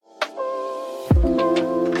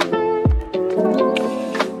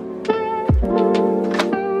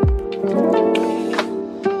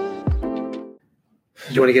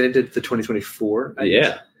Do you want to get into the 2024?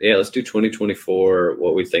 Yeah. Let's do 2024.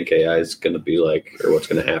 What we think AI is going to be like, or what's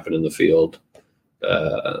going to happen in the field.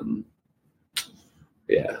 I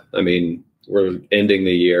mean, we're ending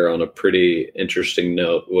the year on a pretty interesting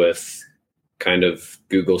note with kind of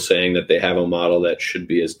Google saying that they have a model that should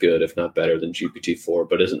be as good, if not better, than GPT-4,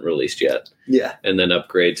 but isn't released yet. Yeah. And then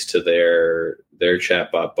upgrades to their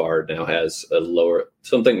chatbot Bard now has a lower,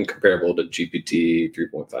 something comparable to GPT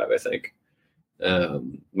 3.5, I think.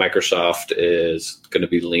 Microsoft is going to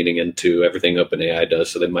be leaning into everything OpenAI does,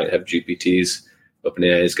 so they might have GPTs.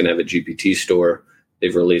 OpenAI is going to have a GPT store.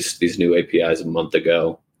 They've released these new APIs a month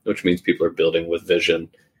ago, which means people are building with vision.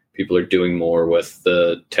 People are doing more with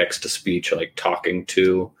the text-to-speech, like talking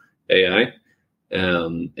to AI.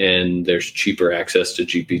 And there's cheaper access to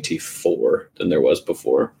GPT-4 than there was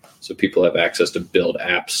before. So people have access to build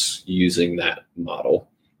apps using that model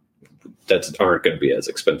that aren't going to be as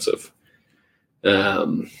expensive.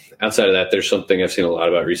 Outside of that, there's something I've seen a lot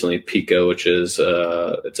about recently, Pico, which is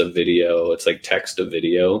it's a video, it's like text to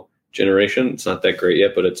video generation. It's not that great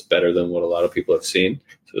yet, but it's better than what a lot of people have seen.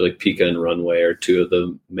 So like Pico and Runway are two of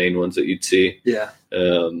the main ones that you'd see. Yeah.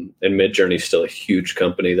 And Midjourney is still a huge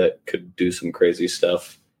company that could do some crazy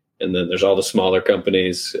stuff. And then there's all the smaller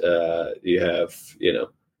companies. You have,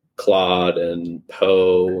 Claude and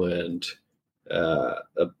Poe and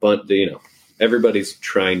a bunch, everybody's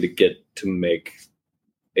trying to get to make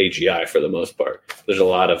AGI for the most part. There's a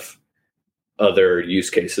lot of other use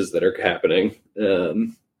cases that are happening.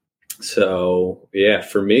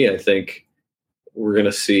 For me, I think we're going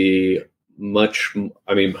to see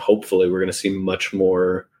hopefully we're going to see much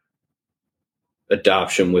more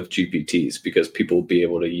adoption with GPTs because people will be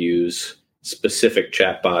able to use specific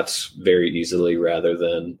chatbots very easily rather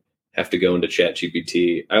than have to go into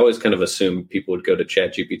ChatGPT. I always kind of assumed people would go to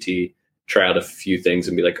ChatGPT, try out a few things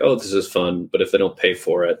and be like, oh, this is fun. But if they don't pay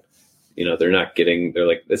for it, they're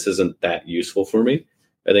like, this isn't that useful for me.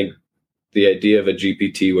 I think the idea of a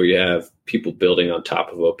GPT where you have people building on top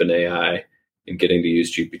of OpenAI and getting to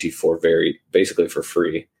use GPT-4 basically for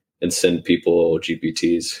free and send people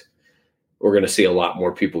GPTs, we're going to see a lot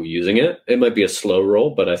more people using it. It might be a slow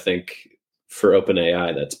roll, but I think for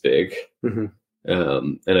OpenAI, that's big. Mm-hmm.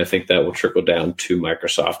 And I think that will trickle down to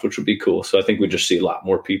Microsoft, which would be cool. So I think we just see a lot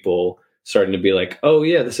more people starting to be like, oh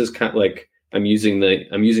yeah, this is kind of like I'm using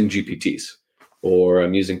GPTs, or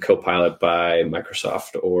I'm using Copilot by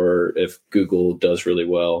Microsoft, or if Google does really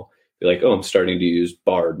well, be like, oh, I'm starting to use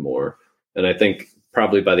Bard more. And I think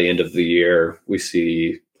probably by the end of the year, we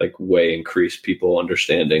see like way increased people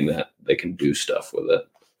understanding that they can do stuff with it.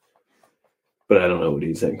 But I don't know. What do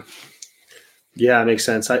you think? Yeah, it makes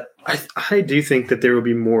sense. I do think that there will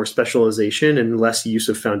be more specialization and less use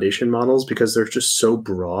of foundation models because they're just so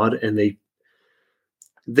broad and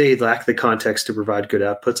they lack the context to provide good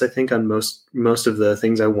outputs. I think on most of the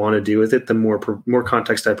things I want to do with it, the more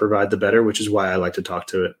context I provide, the better, which is why I like to talk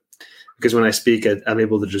to it. Because when I speak, I'm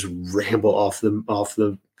able to just ramble off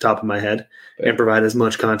the top of my head and provide as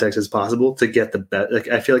much context as possible to get the best. Like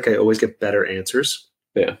I feel like I always get better answers.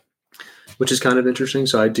 Yeah. Which is kind of interesting.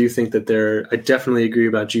 So I do think that I definitely agree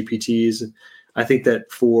about GPTs. I think that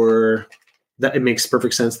that it makes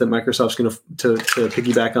perfect sense that Microsoft's going to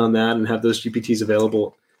piggyback on that and have those GPTs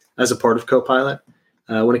available as a part of Copilot.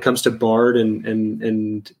 When it comes to Bard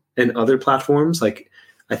and other platforms, like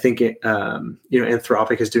I think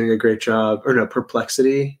Anthropic is doing a great job. Or no,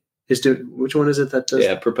 Perplexity is doing. Which one is it that does?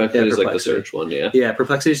 Yeah, Perplexity is like the search one. Yeah. Yeah,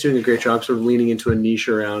 Perplexity is doing a great job, sort of leaning into a niche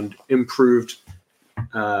around improved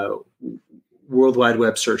World Wide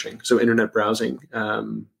Web searching, so internet browsing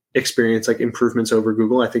experience, like improvements over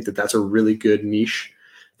Google. I think that that's a really good niche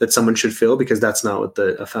that someone should fill because that's not what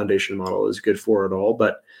a foundation model is good for at all.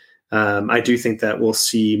 But I do think that we'll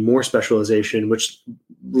see more specialization, which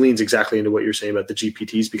leans exactly into what you're saying about the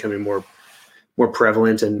GPTs becoming more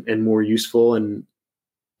prevalent and more useful. And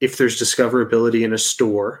if there's discoverability in a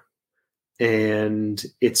store and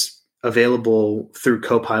it's available through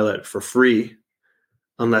Copilot for free,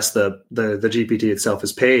 unless the GPT itself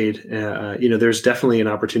is paid, there's definitely an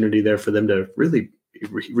opportunity there for them to really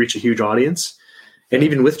reach a huge audience. And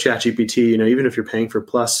even with ChatGPT, even if you're paying for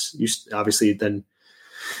Plus, obviously then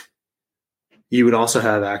you would also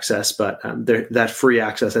have access, but that free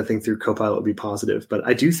access, I think, through Copilot would be positive. But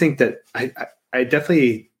I do think that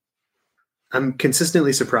I'm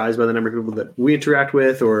consistently surprised by the number of people that we interact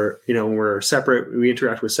with, or we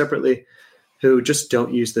interact with separately, who just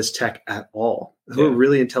don't use this tech at all, who are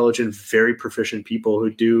really intelligent, very proficient people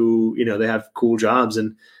who do, they have cool jobs.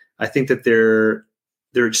 And I think that there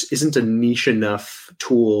just isn't a niche enough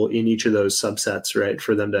tool in each of those subsets, right,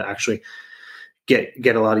 for them to actually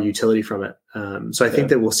get a lot of utility from it. So I think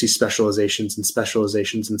that we'll see specializations and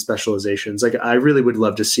specializations and specializations. Like I really would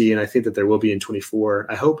love to see, and I think that there will be in 24.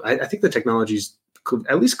 I think the technology's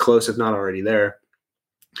at least close, if not already there,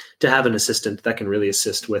 to have an assistant that can really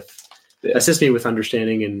assist me with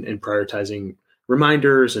understanding and prioritizing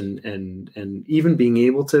reminders and even being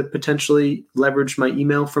able to potentially leverage my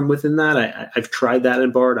email from within that. I've tried that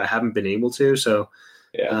in Bard. I haven't been able to. So,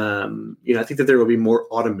 I think that there will be more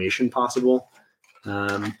automation possible.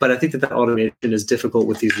 But I think that automation is difficult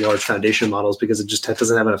with these large foundation models because it just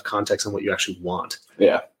doesn't have enough context on what you actually want.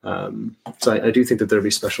 Yeah. So I do think that there'll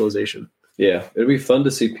be specialization. Yeah. It'd be fun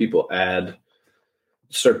to see people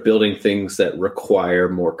start building things that require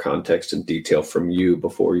more context and detail from you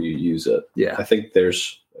before you use it. Yeah. I think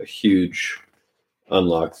there's a huge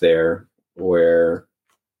unlock there where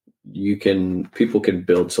people can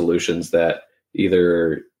build solutions that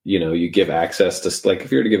either, you give access to, like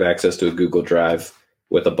if you were to give access to a Google Drive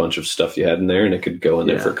with a bunch of stuff you had in there, and it could go in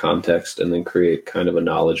there for context and then create kind of a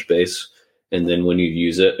knowledge base. And then when you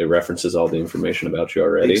use it, it references all the information about you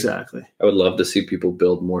already. Exactly. I would love to see people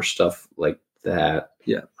build more stuff like that.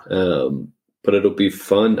 Yeah. But it'll be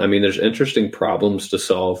fun. I mean, there's interesting problems to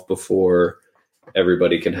solve before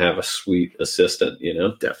everybody can have a sweet assistant,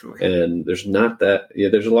 Definitely. And there's not that,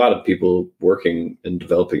 there's a lot of people working and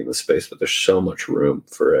developing in the space, but there's so much room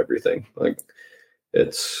for everything. Like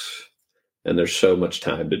and there's so much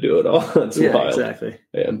time to do it all. It's wild. Exactly.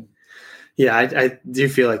 Yeah. I do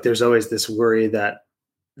feel like there's always this worry that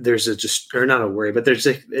there's not a worry, but there's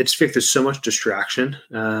so much distraction.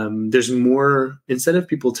 There's more, instead of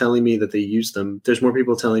people telling me that they use them, there's more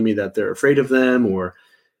people telling me that they're afraid of them or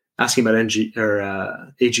asking about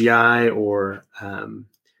AGI or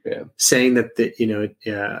saying that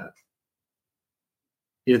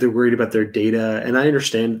they're worried about their data. And I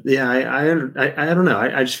understand. Yeah, I don't know.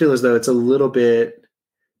 I just feel as though it's a little bit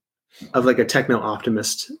of like a techno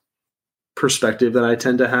optimist perspective that I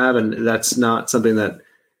tend to have, and that's not something that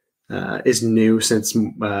is new since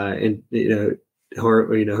whoever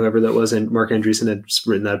that was, and Mark Andreessen had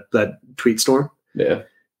written that tweet storm. Yeah.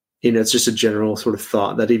 It's just a general sort of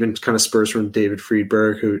thought that even kind of spurs from David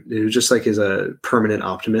Friedberg, who just like is a permanent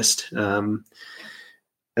optimist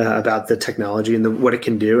about the technology and what it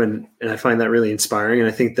can do. And I find that really inspiring. And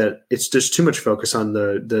I think that it's just too much focus on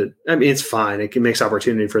it's fine. It makes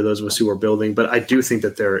opportunity for those of us who are building, but I do think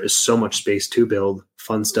that there is so much space to build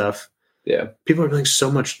fun stuff. Yeah. People are doing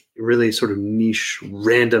so much really sort of niche,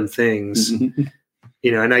 random things, and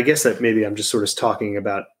I guess that maybe I'm just sort of talking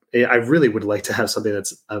about, I really would like to have something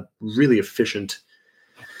that's a really efficient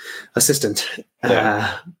assistant,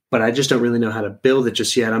 but I just don't really know how to build it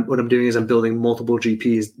just yet. What I'm doing is I'm building multiple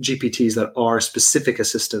GPTs that are specific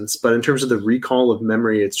assistants, but in terms of the recall of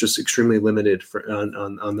memory, it's just extremely limited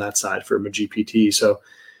on that side for a GPT. So,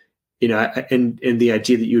 and the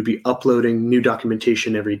idea that you would be uploading new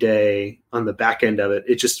documentation every day on the back end of it,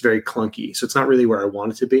 it's just very clunky. So it's not really where I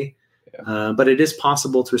want it to be. Yeah. But it is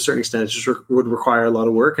possible to a certain extent. It just would require a lot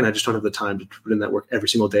of work, and I just don't have the time to put in that work every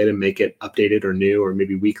single day to make it updated or new or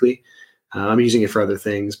maybe weekly. I'm using it for other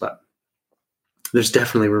things, but there's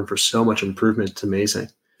definitely room for so much improvement. It's amazing.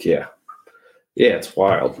 Yeah. Yeah, it's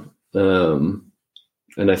wild. And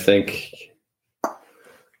I think, I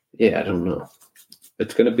don't know.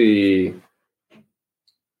 It's going to be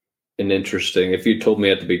if you told me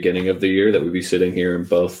at the beginning of the year that we'd be sitting here and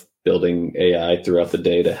both building AI throughout the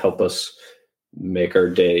day to help us make our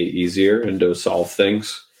day easier and to solve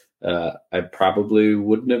things, I probably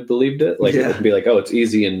wouldn't have believed it. Like it would be like, oh, it's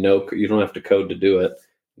easy and you don't have to code to do it.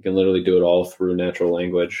 You can literally do it all through natural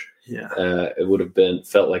language. Yeah. It would have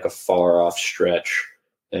felt like a far off stretch,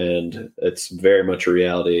 and it's very much a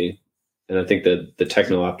reality. And I think that the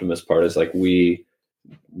techno optimist part is like, we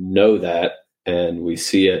know that and we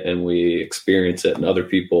see it and we experience it, and other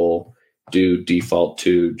people do default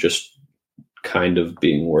to just kind of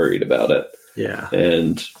being worried about it. Yeah.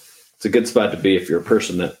 And it's a good spot to be if you're a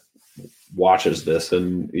person that watches this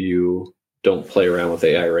and you don't play around with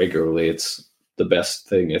AI regularly. It's the best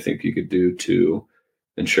thing I think you could do to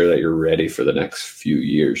ensure that you're ready for the next few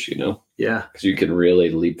years, Yeah. Because you can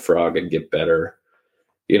really leapfrog and get better.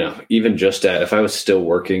 Even just if I was still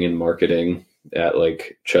working in marketing at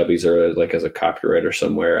like Chubby's or like as a copywriter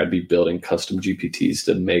somewhere, I'd be building custom GPTs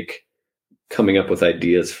to make coming up with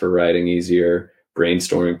ideas for writing easier,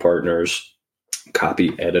 brainstorming partners,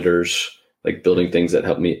 copy editors, like building things that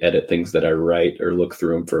help me edit things that I write or look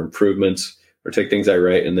through them for improvements, or take things I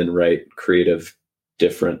write and then write creative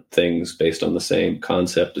different things based on the same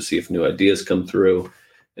concept to see if new ideas come through,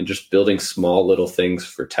 and just building small little things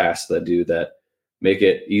for tasks that make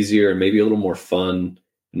it easier and maybe a little more fun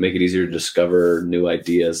and make it easier to discover new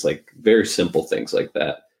ideas, like very simple things like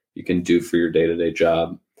that you can do for your day-to-day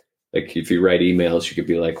job. Like if you write emails, you could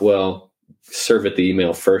be like, well, serve it the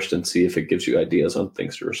email first and see if it gives you ideas on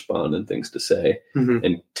things to respond and things to say,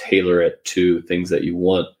 and tailor it to things that you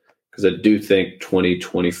want. Because I do think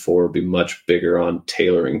 2024 will be much bigger on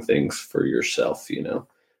tailoring things for yourself,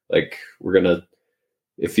 like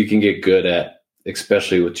if you can get good at,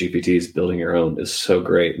 especially with GPTs, building your own is so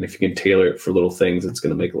great. And if you can tailor it for little things, it's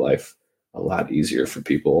going to make life a lot easier for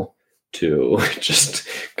people to just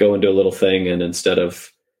go into a little thing. And instead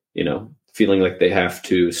of, feeling like they have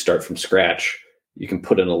to start from scratch, you can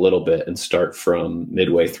put in a little bit and start from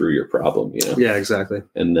midway through your problem, Yeah, exactly.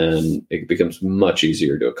 And then it becomes much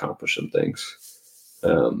easier to accomplish some things.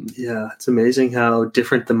 Yeah, it's amazing how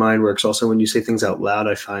different the mind works also when you say things out loud,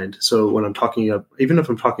 I find. So when I'm even if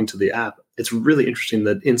I'm talking to the app, it's really interesting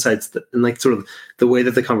that insights and like sort of the way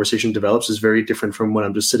that the conversation develops is very different from when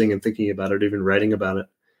I'm just sitting and thinking about it, even writing about it.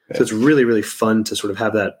 Okay. So it's really, really fun to sort of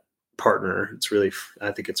have that partner.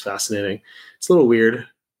 I think it's fascinating. It's a little weird.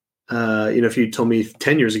 If you told me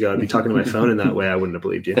 10 years ago I'd be talking to my phone in that way, I wouldn't have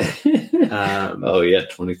believed you.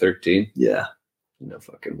 2013. Yeah. No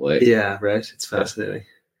fucking way. Yeah, right. It's fascinating.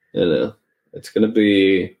 I know. It's going to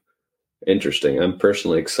be interesting. I'm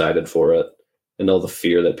personally excited for it, and all the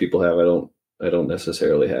fear that people have, I don't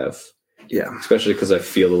necessarily have. Yeah. Especially because I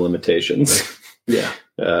feel the limitations. Yeah.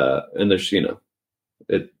 And there's,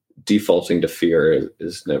 defaulting to fear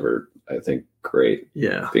is never, I think, great.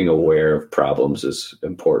 Yeah. Being aware of problems is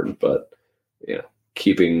important, but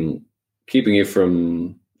keeping you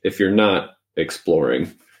from, if you're not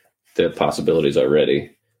exploring the possibilities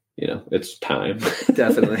already, it's time.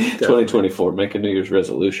 Definitely. 2024, make a New Year's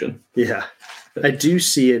resolution. Yeah. I do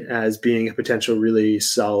see it as being a potential really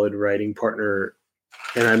solid writing partner.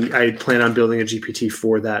 And I plan on building a GPT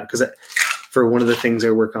for that, because for one of the things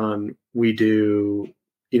I work on, we do,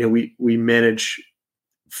 we manage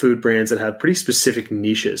food brands that have pretty specific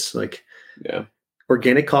niches. Like,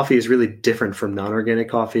 organic coffee is really different from non-organic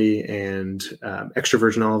coffee, and extra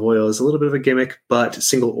virgin olive oil is a little bit of a gimmick, but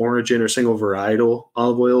single origin or single varietal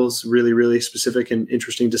olive oil is really, really specific and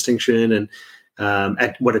interesting distinction, and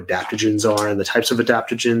at what adaptogens are and the types of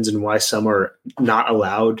adaptogens and why some are not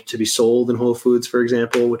allowed to be sold in Whole Foods, for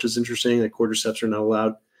example, which is interesting. Like cordyceps are not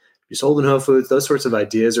allowed to be sold in Whole Foods. Those sorts of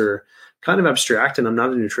ideas are kind of abstract, and I'm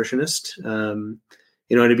not a nutritionist. And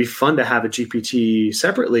it'd be fun to have a GPT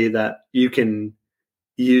separately that you can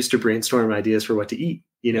use to brainstorm ideas for what to eat,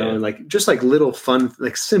 and like just like little fun,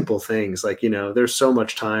 like simple things. Like, there's so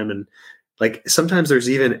much time, and like sometimes there's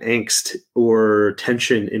even angst or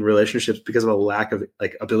tension in relationships because of a lack of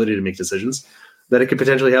like ability to make decisions that it could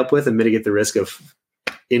potentially help with and mitigate the risk of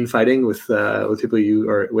infighting with people you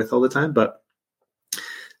are with all the time. But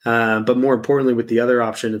more importantly, with the other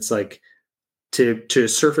option, it's like to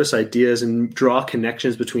surface ideas and draw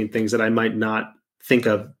connections between things that I might not think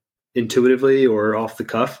of intuitively or off the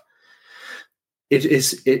cuff.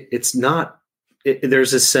 It's not.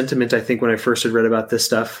 There's this sentiment, I think, when I first had read about this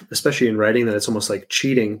stuff, especially in writing, that it's almost like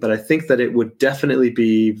cheating. But I think that it would definitely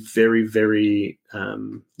be very, very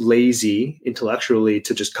lazy intellectually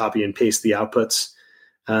to just copy and paste the outputs,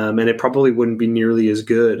 and it probably wouldn't be nearly as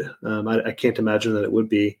good. I can't imagine that it would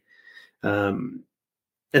be.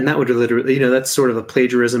 And that would literally, that's sort of a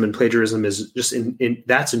plagiarism, and plagiarism is just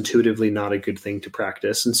that's intuitively not a good thing to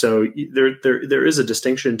practice. And so there is a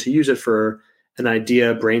distinction to use it for an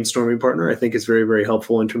idea brainstorming partner. I think is very, very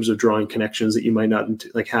helpful in terms of drawing connections that you might not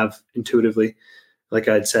have intuitively, like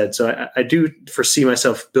I'd said. So I do foresee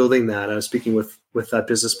myself building that. I was speaking with that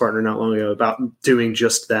business partner not long ago about doing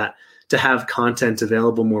just that, to have content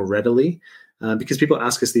available more readily, because people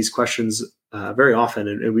ask us these questions very often,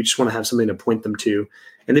 and we just want to have something to point them to.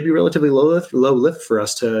 And it'd be relatively low lift for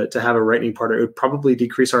us to have a writing partner. It would probably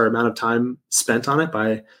decrease our amount of time spent on it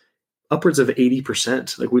by upwards of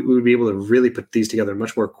 80%. Like we would be able to really put these together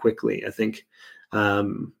much more quickly, I think,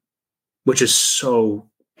 which is so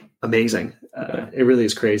amazing. It really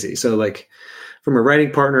is crazy. So like from a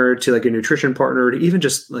writing partner to like a nutrition partner to even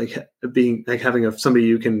just like being like having somebody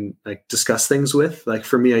you can like discuss things with. Like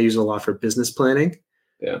for me, I use it a lot for business planning.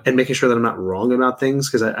 Yeah. And making sure that I'm not wrong about things,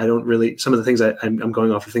 because I don't really, some of the things I'm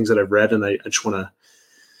going off of things that I've read, and I just want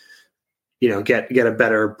to, get a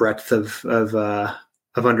better breadth of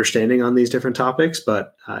understanding on these different topics.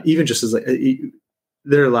 But even just as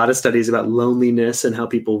there are a lot of studies about loneliness and how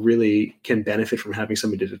people really can benefit from having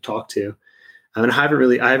somebody to talk to. And I haven't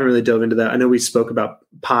really dove into that. I know we spoke about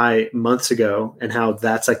Pi months ago and how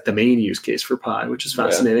that's like the main use case for Pi, which is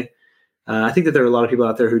fascinating. Yeah. I think that there are a lot of people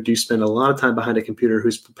out there who do spend a lot of time behind a computer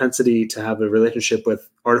whose propensity to have a relationship with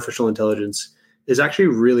artificial intelligence is actually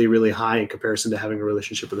really, really high in comparison to having a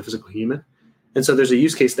relationship with a physical human. And so there's a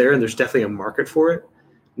use case there, and there's definitely a market for it.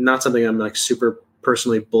 Not something I'm like super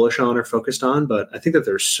personally bullish on or focused on, but I think that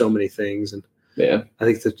there's so many things. And yeah, I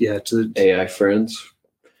think that, AI friends.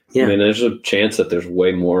 Yeah. I mean, there's a chance that there's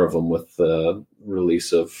way more of them with the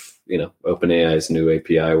release of, OpenAI's new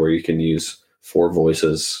API where you can use 4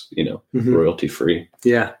 voices, royalty free.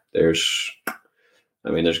 Yeah. There's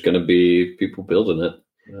going to be people building it.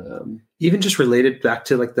 Even just related back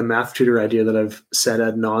to like the math tutor idea that I've said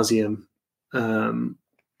ad nauseum,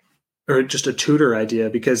 or just a tutor idea,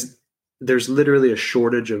 because there's literally a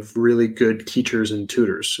shortage of really good teachers and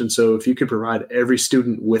tutors. And so if you could provide every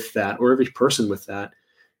student with that, or every person with that,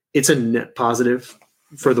 it's a net positive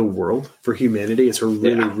for the world, for humanity. It's a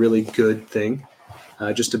really, really good thing,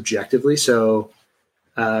 just objectively. So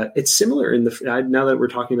it's similar now that we're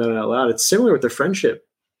talking about it out loud, it's similar with the friendship.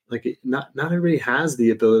 Like not everybody has the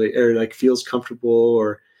ability or like feels comfortable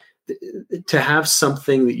or to have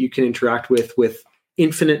something that you can interact with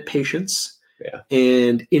infinite patience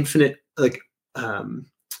and infinite, like,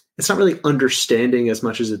 it's not really understanding as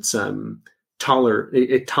much as it's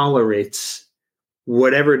it tolerates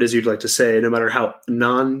whatever it is you'd like to say, no matter how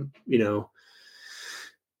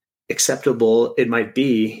acceptable it might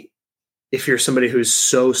be. If you're somebody who's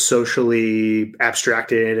so socially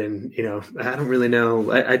abstracted and, I don't really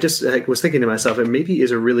know, I just was thinking to myself, it maybe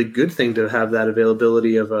is a really good thing to have that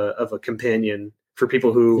availability of a companion for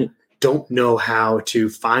people who don't know how to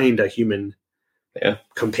find a human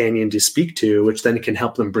companion to speak to, which then can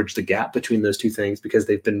help them bridge the gap between those two things, because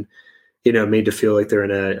they've been, made to feel like they're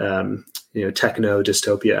in a, techno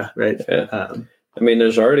dystopia, right? Yeah.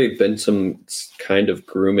 There's already been some kind of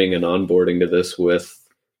grooming and onboarding to this with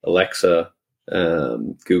Alexa,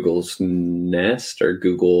 Google's Nest or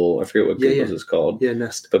Google, I forget what Google's is called. Yeah,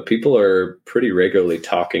 Nest. But people are pretty regularly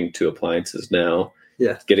talking to appliances now,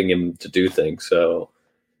 getting them to do things. So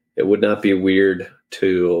it would not be weird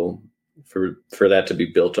for that to be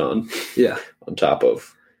built on top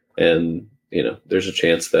of. And, there's a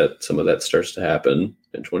chance that some of that starts to happen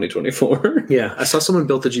in 2024. Yeah. I saw someone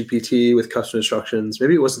built a GPT with custom instructions.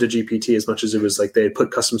 Maybe it wasn't a GPT as much as it was like they had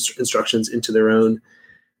put custom instructions into their own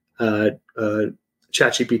ChatGPT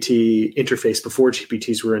interface before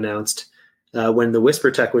GPTs were announced. When the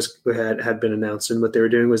Whisper Tech had been announced, and what they were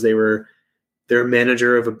doing was they're a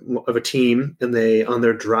manager of a team, and they, on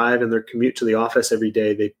their drive and their commute to the office every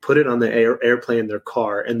day, they put it on the airplane in their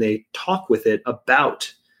car, and they talk with it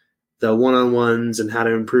about the one-on-ones and how to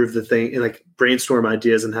improve the thing, and like brainstorm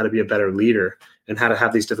ideas and how to be a better leader and how to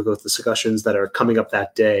have these difficult discussions that are coming up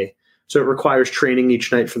that day. So it requires training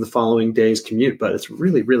each night for the following day's commute, but it's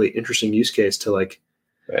really, really interesting use case to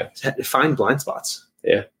find blind spots.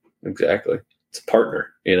 Yeah, exactly. It's a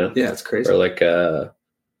partner, Yeah, it's crazy. Or like an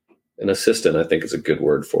assistant, I think is a good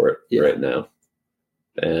word for it right now.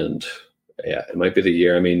 And it might be the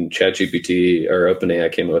year. ChatGPT or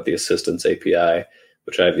OpenAI came out with the Assistants API,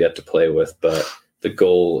 which I've yet to play with, but the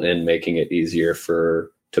goal in making it easier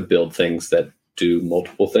to build things that do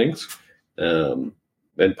multiple things. And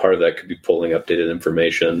part of that could be pulling updated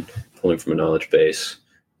information, pulling from a knowledge base.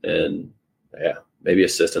 And maybe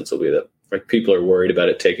assistants will be that. Like, people are worried about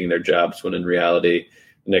it taking their jobs, when in reality,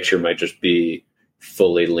 next year might just be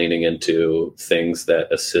fully leaning into things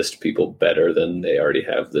that assist people better than they already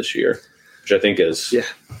have this year, which I think is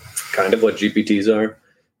kind of what GPTs are.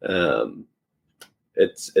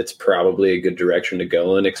 It's probably a good direction to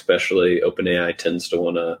go in, especially OpenAI tends to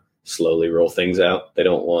want to slowly roll things out. They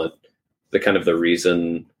don't want the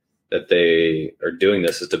reason that they are doing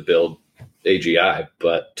this is to build AGI,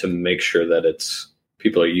 but to make sure that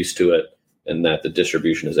people are used to it and that the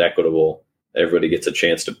distribution is equitable. Everybody gets a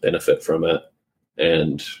chance to benefit from it.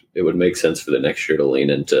 And it would make sense for the next year to lean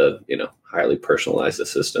into, highly personalized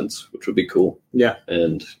assistance, which would be cool. Yeah.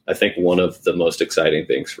 And I think one of the most exciting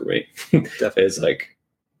things for me is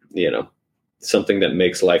something that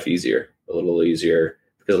makes life a little easier,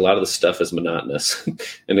 because a lot of the stuff is monotonous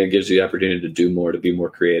and it gives you the opportunity to do more, to be more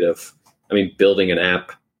creative. Building an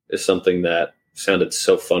app is something that sounded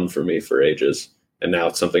so fun for me for ages. And now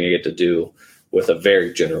it's something I get to do with a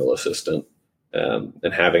very general assistant.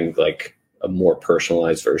 And having a more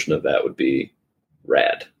personalized version of that would be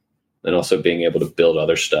rad. And also being able to build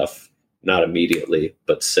other stuff, not immediately,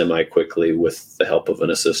 but semi-quickly with the help of an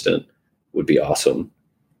assistant would be awesome.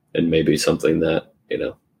 And maybe something that,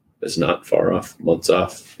 is not far off, months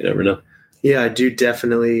off. You never know. Yeah, I do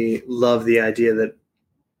definitely love the idea that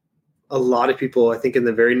a lot of people, I think in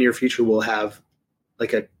the very near future, will have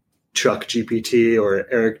like a Chuck GPT or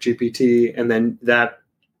Eric GPT, and then that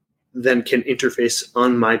can interface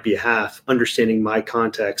on my behalf, understanding my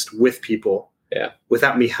context with people Yeah.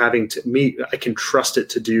 Without me having to, I can trust it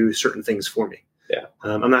to do certain things for me. Yeah.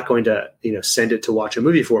 I'm not going to, send it to watch a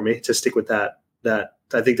movie for me, to stick with that.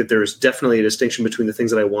 I think that there's definitely a distinction between the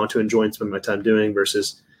things that I want to enjoy and spend my time doing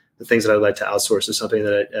versus the things that I'd like to outsource to something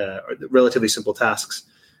that are relatively simple tasks,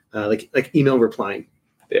 like email replying.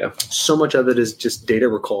 Yeah. So much of it is just data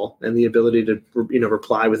recall and the ability to,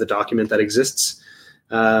 reply with a document that exists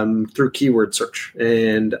through keyword search.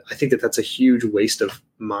 And I think that that's a huge waste of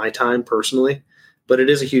my time personally, but it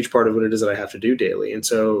is a huge part of what it is that I have to do daily. And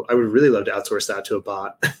so I would really love to outsource that to a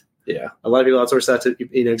bot. Yeah. A lot of people outsource that to,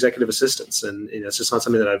 executive assistants, and it's just not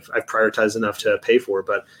something that I've prioritized enough to pay for,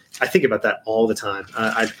 but I think about that all the time.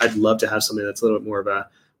 I'd love to have something that's a little bit more of a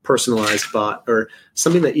personalized bot, or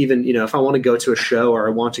something that even, if I want to go to a show, or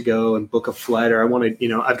I want to go and book a flight, or I want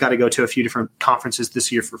to, I've got to go to a few different conferences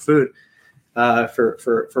this year for food,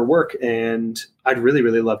 for work. And I'd really,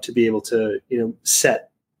 really love to be able to,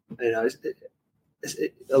 set,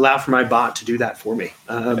 allow for my bot to do that for me.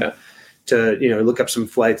 To, look up some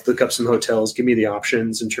flights, look up some hotels, give me the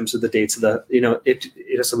options in terms of the dates of the,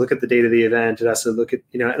 it has to look at the date of the event. It has to look at,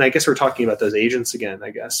 and I guess we're talking about those agents again, I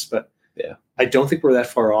guess, but yeah, I don't think we're that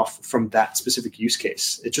far off from that specific use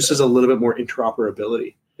case. It just is a little bit more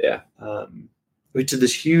interoperability. Yeah. We did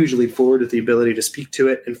this huge leap forward with the ability to speak to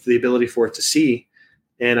it and for the ability for it to see.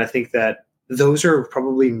 And I think that those are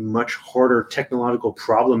probably much harder technological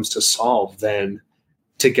problems to solve than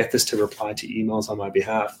to get this to reply to emails on my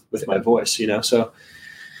behalf with my voice, So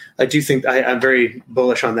I do think I'm very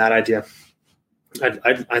bullish on that idea.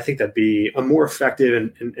 I think that'd be a more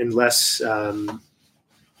effective and less, I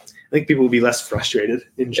think people will be less frustrated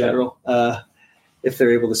in general if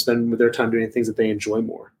they're able to spend their time doing things that they enjoy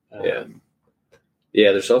more.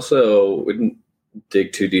 Yeah, there's also, we didn't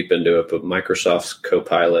dig too deep into it, but Microsoft's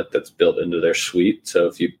Copilot that's built into their suite. So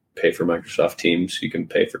if you pay for Microsoft Teams, you can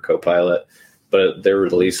pay for Copilot. But their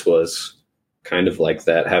release was kind of like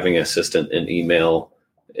that, having an assistant in email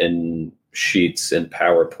and Sheets and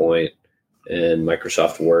PowerPoint and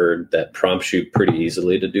Microsoft Word that prompts you pretty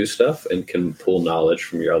easily to do stuff and can pull knowledge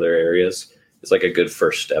from your other areas. It's like a good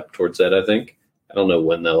first step towards that, I think. I don't know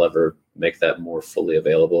when they'll ever make that more fully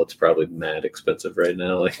available. It's probably mad expensive right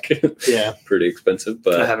now, pretty expensive.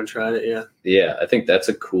 But I haven't tried it yet. Yeah, I think that's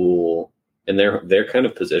a cool, and they're kind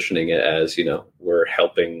of positioning it as, we're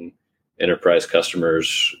helping enterprise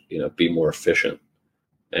customers, be more efficient.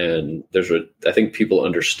 And I think people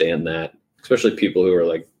understand that, especially people who are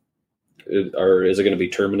like, is it going to be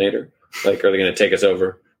Terminator? Like, are they going to take us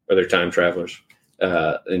over? Are they time travelers?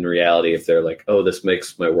 In reality, if they're like, oh, this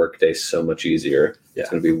makes my workday so much easier,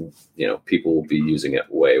 it's going to be, people will be using it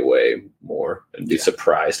way, way more and be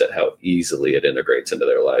surprised at how easily it integrates into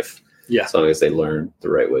their life. Yeah. As long as they learn the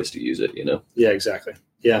right ways to use it, Yeah, exactly.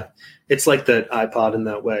 Yeah. It's like the iPod in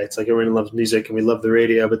that way. It's like everyone loves music and we love the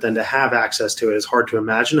radio, but then to have access to it is hard to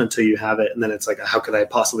imagine until you have it. And then it's like, how could I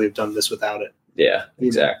possibly have done this without it? Yeah,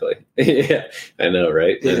 exactly. Yeah, I know,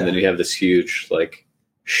 right? Yeah. And then you have this huge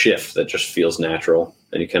shift that just feels natural,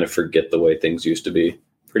 and you kind of forget the way things used to be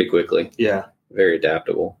pretty quickly. Yeah. Very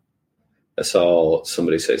adaptable. I saw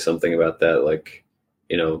somebody say something about that,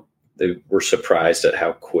 they were surprised at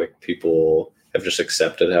how quick people have just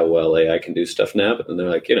accepted how well AI can do stuff now. But then they're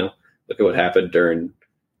like, look at what happened during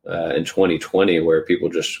in 2020, where people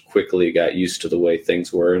just quickly got used to the way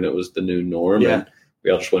things were, and it was the new norm. Yeah. And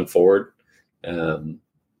we all just went forward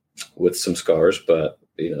with some scars, but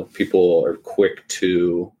people are quick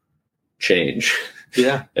to change.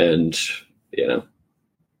 Yeah. And,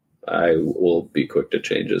 I will be quick to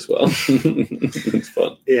change as well. It's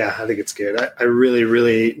fun. Yeah, I think it's good. I really,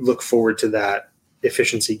 really look forward to that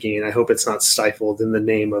efficiency gain. I hope it's not stifled in the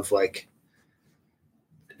name of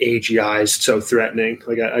AGI is so threatening.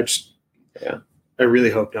 I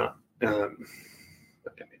really hope not. Me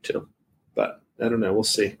too. But I don't know. We'll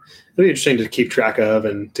see. It'll be interesting to keep track of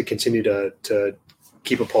and to continue to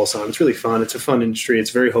keep a pulse on. It's really fun. It's a fun industry.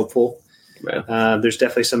 It's very hopeful. There's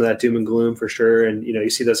definitely some of that doom and gloom for sure. And, you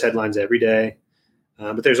see those headlines every day.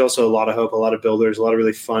 But there's also a lot of hope, a lot of builders, a lot of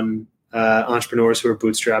really fun entrepreneurs who are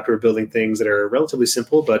bootstrapped, who are building things that are relatively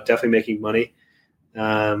simple, but definitely making money.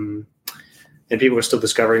 And people are still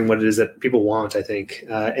discovering what it is that people want, I think.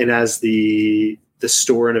 And as the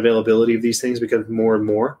store and availability of these things becomes more and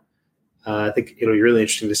more, I think it'll be really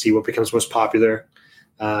interesting to see what becomes most popular.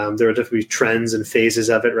 There will definitely be trends and phases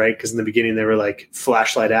of it, right? Because in the beginning, they were like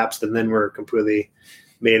flashlight apps that then were completely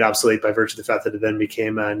made obsolete by virtue of the fact that it then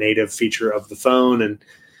became a native feature of the phone. And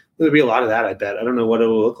there'll be a lot of that, I bet. I don't know what it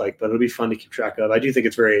will look like, but it'll be fun to keep track of. I do think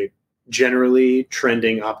it's very generally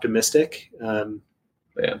trending optimistic.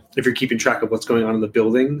 If you're keeping track of what's going on in the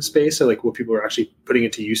building space, so like what people are actually putting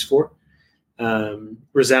it to use for.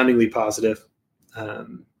 resoundingly positive.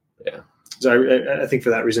 So I think for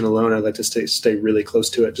that reason alone, I'd like to stay really close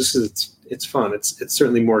to it, just because it's fun. It's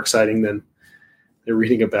certainly more exciting than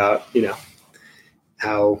reading about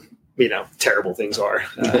how terrible things are.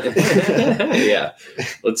 Yeah,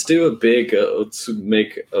 let's do a big. Let's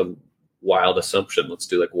make a wild assumption. Let's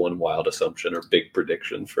do like one wild assumption or big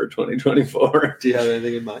prediction for 2024. Do you have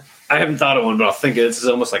anything in mind? I haven't thought of one, but I'll think this is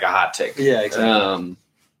almost like a hot take. Yeah, exactly.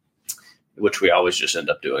 Which we always just end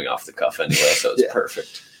up doing off the cuff anyway, so it's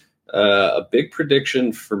perfect. A big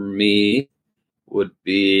prediction for me would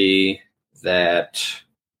be that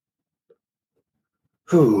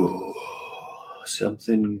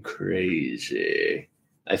something crazy.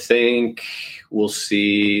 I think we'll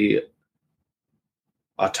see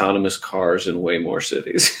autonomous cars in way more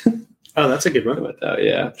cities. Oh, that's a good one. With that,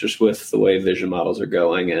 yeah, just with the way vision models are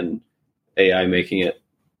going and AI making it,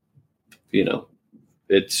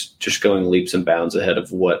 it's just going leaps and bounds ahead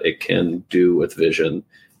of what it can do with vision.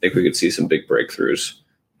 I think we could see some big breakthroughs.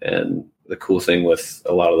 And the cool thing with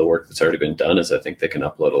a lot of the work that's already been done is I think they can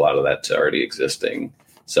upload a lot of that to already existing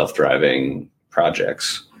self-driving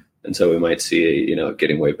projects. And so we might see, it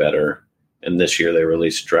getting way better. And this year they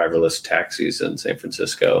released driverless taxis in San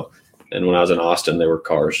Francisco. And when I was in Austin, there were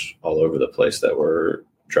cars all over the place that were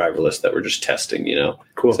driverless that were just testing,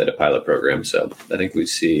 cool. Instead of pilot programs. So I think we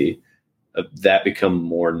see that become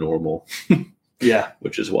more normal. Yeah.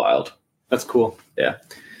 Which is wild. That's cool. Yeah.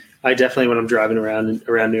 I definitely, when I'm driving around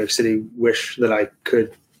New York City, wish that I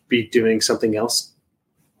could be doing something else.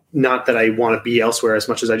 Not that I want to be elsewhere as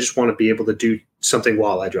much as I just want to be able to do something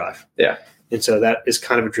while I drive. Yeah. And so that is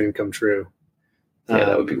kind of a dream come true. Yeah,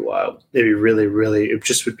 that would be wild. It'd be really, really, it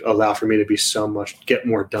just would allow for me to be get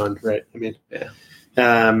more done, right? I mean, yeah.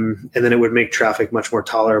 And then it would make traffic much more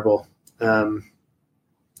tolerable because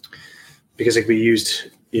it could be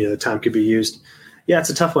used, the time could be used. Yeah,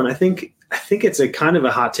 it's a tough one. I think it's a kind of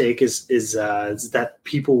a hot take is that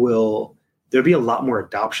there'll be a lot more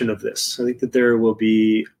adoption of this. I think that there will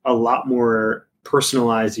be a lot more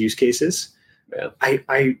personalized use cases. Yeah.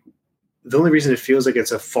 The only reason it feels like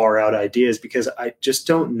it's a far out idea is because I just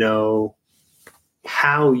don't know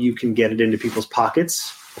how you can get it into people's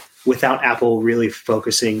pockets without Apple really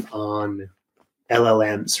focusing on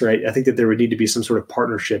LLMs, right? I think that there would need to be some sort of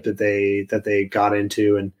partnership that they got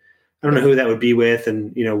into, and I don't know who that would be with,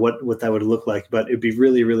 and what that would look like, but it'd be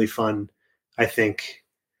really, really fun, I think,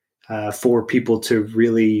 for people to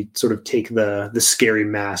really sort of take the scary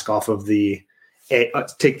mask off of AI,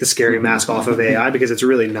 because it's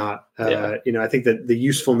really not. I think that the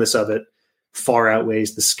usefulness of it far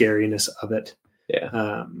outweighs the scariness of it. Yeah.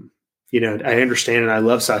 I understand and I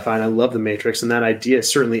love sci-fi and I love the Matrix, and that idea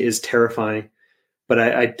certainly is terrifying, but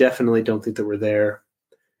I definitely don't think that we're there.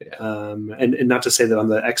 Yeah. And not to say that I'm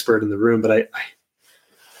the expert in the room, but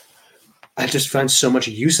I just find so much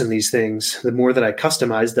use in these things the more that I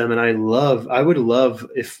customize them. And I would love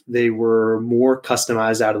if they were more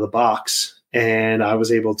customized out of the box and I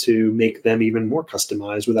was able to make them even more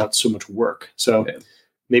customized without so much work. So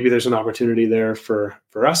maybe there's an opportunity there for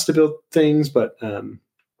us to build things, but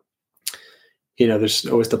there's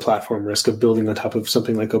always the platform risk of building on top of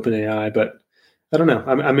something like OpenAI, but I don't know.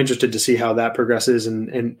 I'm interested to see how that progresses.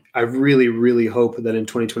 And I really, really hope that in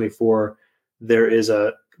 2024, there is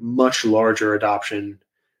a much larger adoption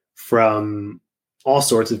from all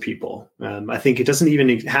sorts of people. I think it doesn't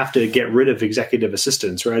even have to get rid of executive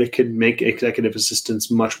assistants, right? It could make executive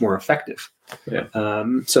assistants much more effective. Yeah.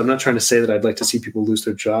 So I'm not trying to say that I'd like to see people lose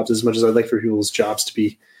their jobs as much as I'd like for people's jobs to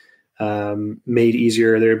be made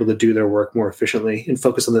easier. They're able to do their work more efficiently and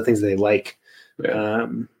focus on the things they like.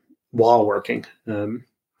 While working. I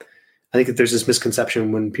think that there's this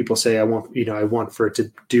misconception when people say, I want for it to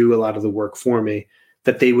do a lot of the work for me,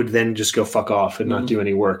 that they would then just go fuck off and not do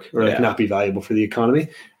any work or not be valuable for the economy.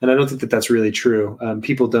 And I don't think that that's really true.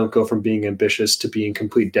 People don't go from being ambitious to being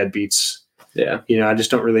complete deadbeats. Yeah. I just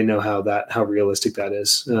don't really know how realistic that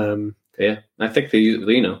is. I think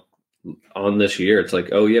on this year, it's like,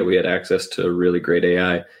 oh yeah, we had access to really great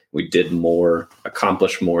AI. We did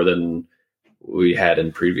accomplish more than we had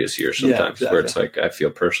in previous years sometimes, where it's like, I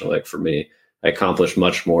feel personally, like for me, I accomplished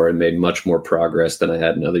much more and made much more progress than I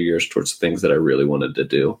had in other years towards the things that I really wanted to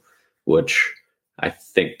do, which I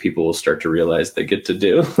think people will start to realize they get to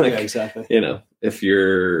do. Exactly.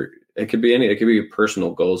 It could be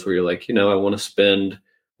personal goals where you're like, I want to spend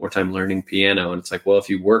more time learning piano. And it's like, well, if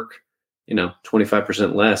you work,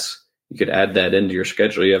 25% less, you could add that into your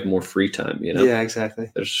schedule. You have more free time, Yeah,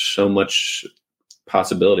 exactly. There's so much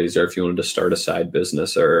possibilities. Or if you wanted to start a side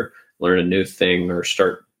business or learn a new thing or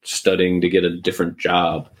start studying to get a different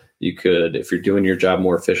job, you could, if you're doing your job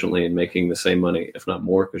more efficiently and making the same money, if not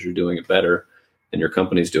more, because you're doing it better and your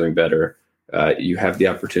company's doing better, you have the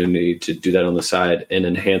opportunity to do that on the side and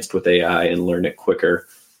enhanced with AI and learn it quicker.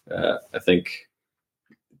 I think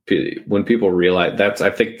when people realize I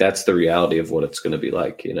think that's the reality of what it's going to be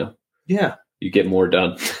like, Yeah, you get more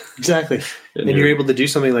done. Exactly. and you're able to do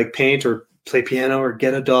something like paint or play piano or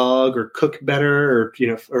get a dog or cook better or,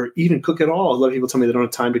 or even cook at all. A lot of people tell me they don't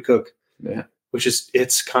have time to cook, which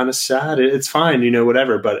it's kind of sad. It's fine,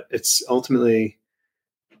 whatever, but it's ultimately,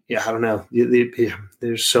 I don't know.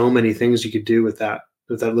 There's so many things you could do with that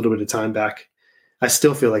little bit of time back. I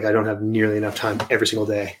still feel like I don't have nearly enough time every single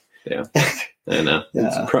day. Yeah, I know.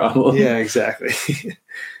 It's a problem. Yeah, exactly.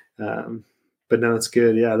 But no, it's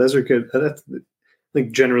good. Yeah, those are good. That's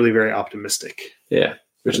like generally very optimistic. Yeah,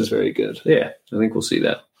 which is very good. Yeah, I think we'll see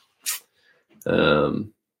that.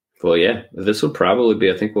 Well, yeah, this will probably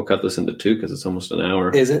be. I think we'll cut this into 2 because it's almost an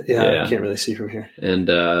hour. Is it? Yeah, I can't really see from here. And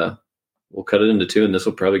we'll cut it into 2, and this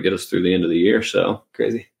will probably get us through the end of the year. So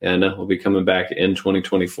crazy. Yeah, I know. We'll be coming back in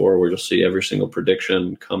 2024 where you'll see every single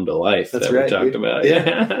prediction come to life that we talked about.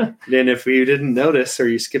 Yeah. And if you didn't notice or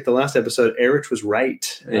you skipped the last episode, Erich was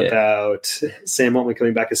right about Sam Altman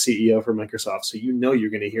coming back as CEO for Microsoft. So you're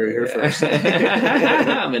going to hear it here first.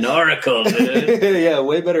 I'm an oracle, dude. Yeah,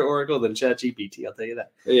 way better oracle than ChatGPT, I'll tell you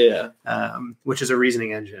that. Yeah. Which is a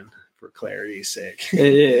reasoning engine. For clarity's sake.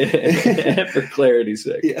 For clarity's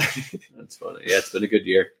sake. Yeah. That's funny. Yeah, it's been a good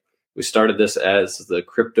year. We started this as the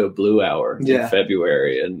Crypto Blue Hour in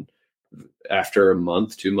February. And after a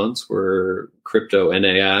month, 2 months, we're crypto and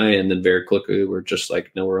AI. And then very quickly, we're just like,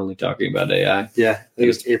 no, we're only talking about AI. Yeah. I think it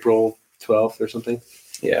was April 12th or something.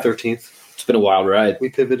 Yeah. 13th. It's been a wild ride. We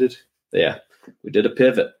pivoted. Yeah. We did a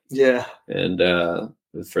pivot. Yeah. And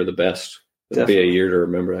for the best. It'll be a year to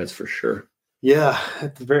remember, that's for sure. Yeah,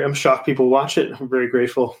 I'm shocked people watch it. I'm very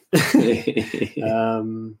grateful. So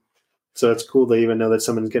it's cool they even know that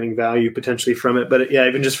someone's getting value potentially from it. But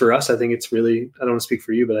even just for us, I think it's really, I don't want to speak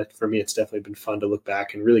for you, but for me, it's definitely been fun to look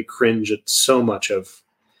back and really cringe at so much of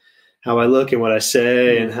how I look and what I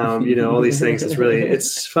say and how, all these things.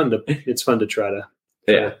 It's fun to try to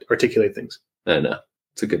articulate things. I know.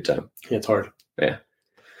 It's a good time. Yeah, it's hard. Yeah.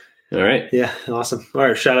 All right. Yeah, awesome. All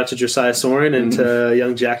right, shout out to Josiah Soren and to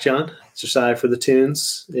young Jack John. Josiah for the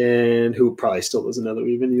tunes, and who probably still doesn't know that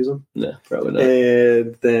we even use them. No, probably not.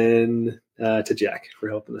 And then to Jack for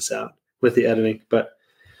helping us out with the editing. But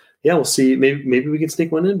yeah, we'll see. Maybe we can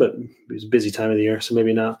sneak one in, but it was a busy time of the year, so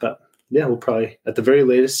maybe not. But yeah, we'll probably at the very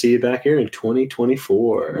latest see you back here in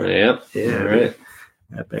 2024. Yeah. Yeah. All right.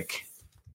 Epic.